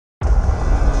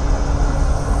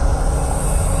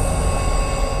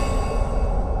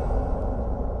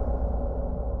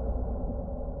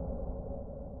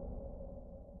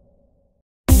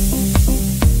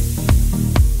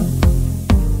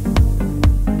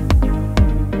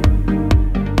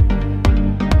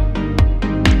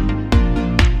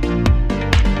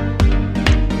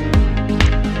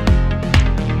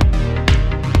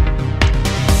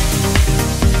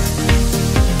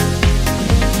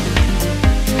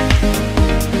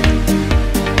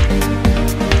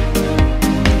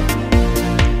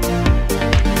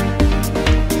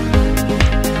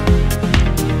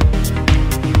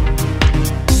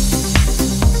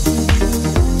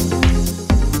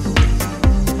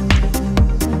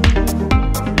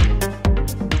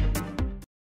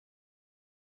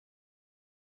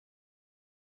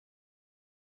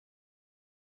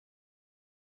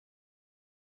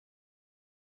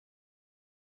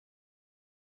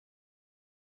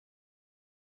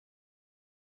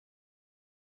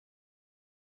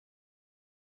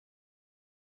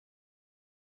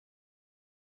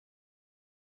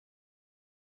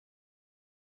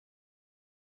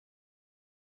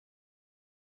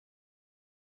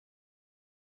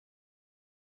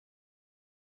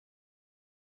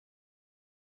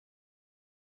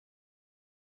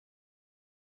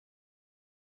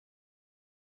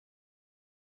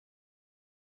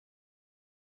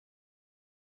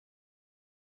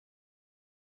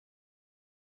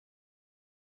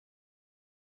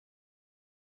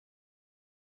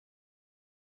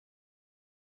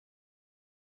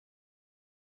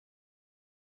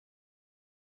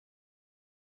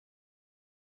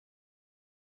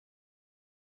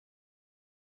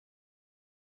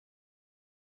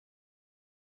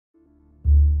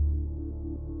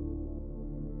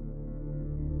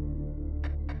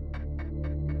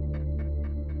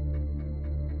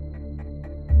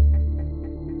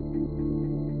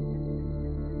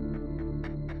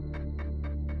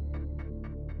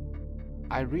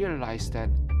I realized that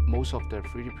most of the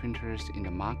 3D printers in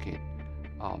the market,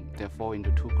 they fall into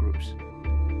two groups.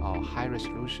 High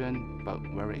resolution but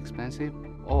very expensive,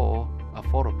 or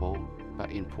affordable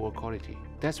but in poor quality.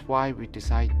 That's why we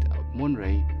decided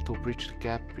Moonray to bridge the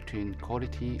gap between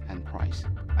quality and price.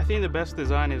 I think the best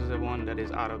design is the one that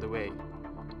is out of the way.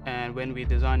 And when we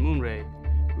designed Moonray,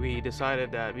 we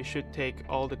decided that we should take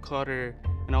all the clutter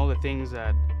and all the things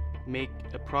that make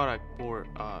a product more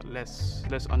less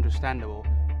understandable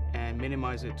and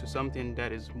minimize it to something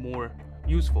that is more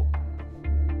useful.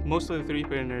 Most of the 3D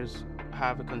printers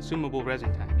have a consumable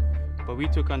resin tank, but we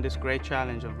took on this great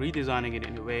challenge of redesigning it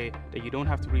in a way that you don't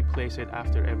have to replace it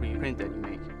after every print that you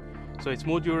make. So it's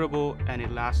more durable and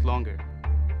it lasts longer.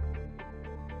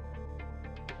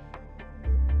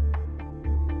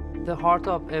 The heart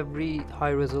of every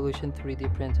high-resolution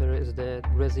 3D printer is the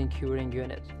resin curing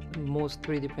unit. Most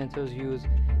 3D printers use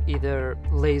either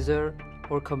laser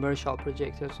or commercial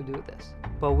projectors to do this.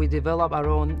 But we develop our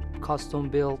own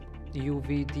custom-built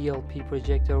UV DLP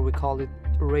projector. We call it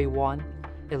Ray 1.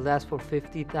 It lasts for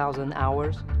 50,000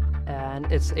 hours, and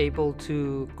it's able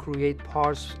to create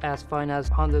parts as fine as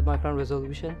 100 micron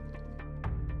resolution.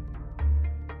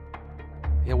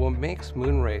 Yeah, what makes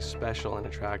Moonray special and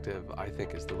attractive, I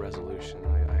think, is the resolution.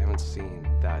 I haven't seen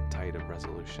that tight of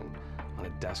resolution on a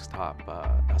desktop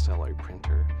SLA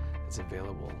printer that's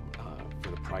available for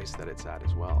the price that it's at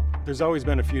as well. There's always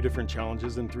been a few different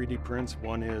challenges in 3D prints.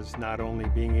 One is not only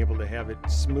being able to have it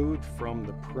smooth from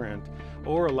the print,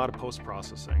 or a lot of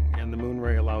post-processing. And the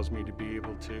Moonray allows me to be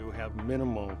able to have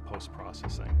minimal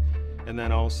post-processing. And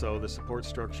then also the support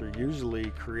structure usually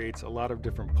creates a lot of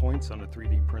different points on a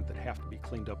 3D print that have to be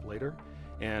cleaned up later.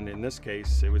 And in this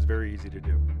case, it was very easy to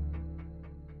do.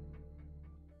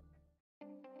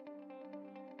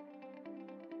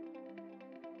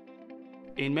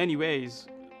 In many ways,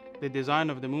 the design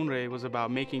of the Moonray was about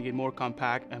making it more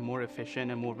compact and more efficient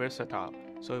and more versatile,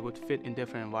 so it would fit in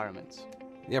different environments.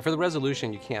 Yeah, for the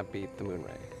resolution, you can't beat the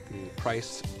Moonray. The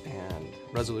price and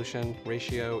resolution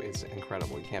ratio is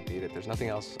incredible. You can't beat it. There's nothing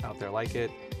else out there like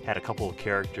it. Had a couple of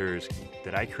characters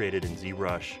that I created in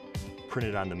ZBrush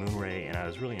printed on the Moonray, and I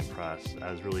was really impressed.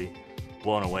 I was really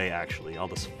blown away, actually. All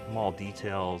the small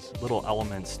details, little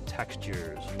elements,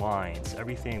 textures, lines,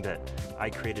 everything that I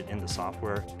created in the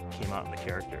software came out in the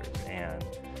characters, and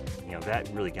that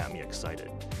really got me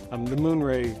excited. The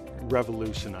Moonray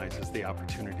revolutionizes the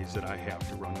opportunities that I have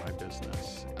to run my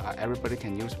business. Everybody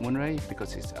can use Moonray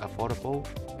because it's affordable,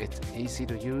 it's easy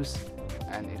to use,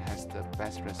 and it has the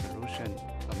best resolution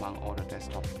among all the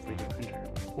desktop 3D printers.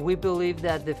 We believe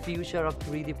that the future of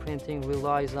 3D printing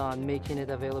relies on making it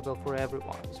available for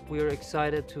everyone. We're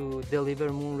excited to deliver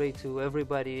Moonray to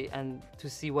everybody and to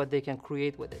see what they can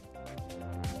create with it.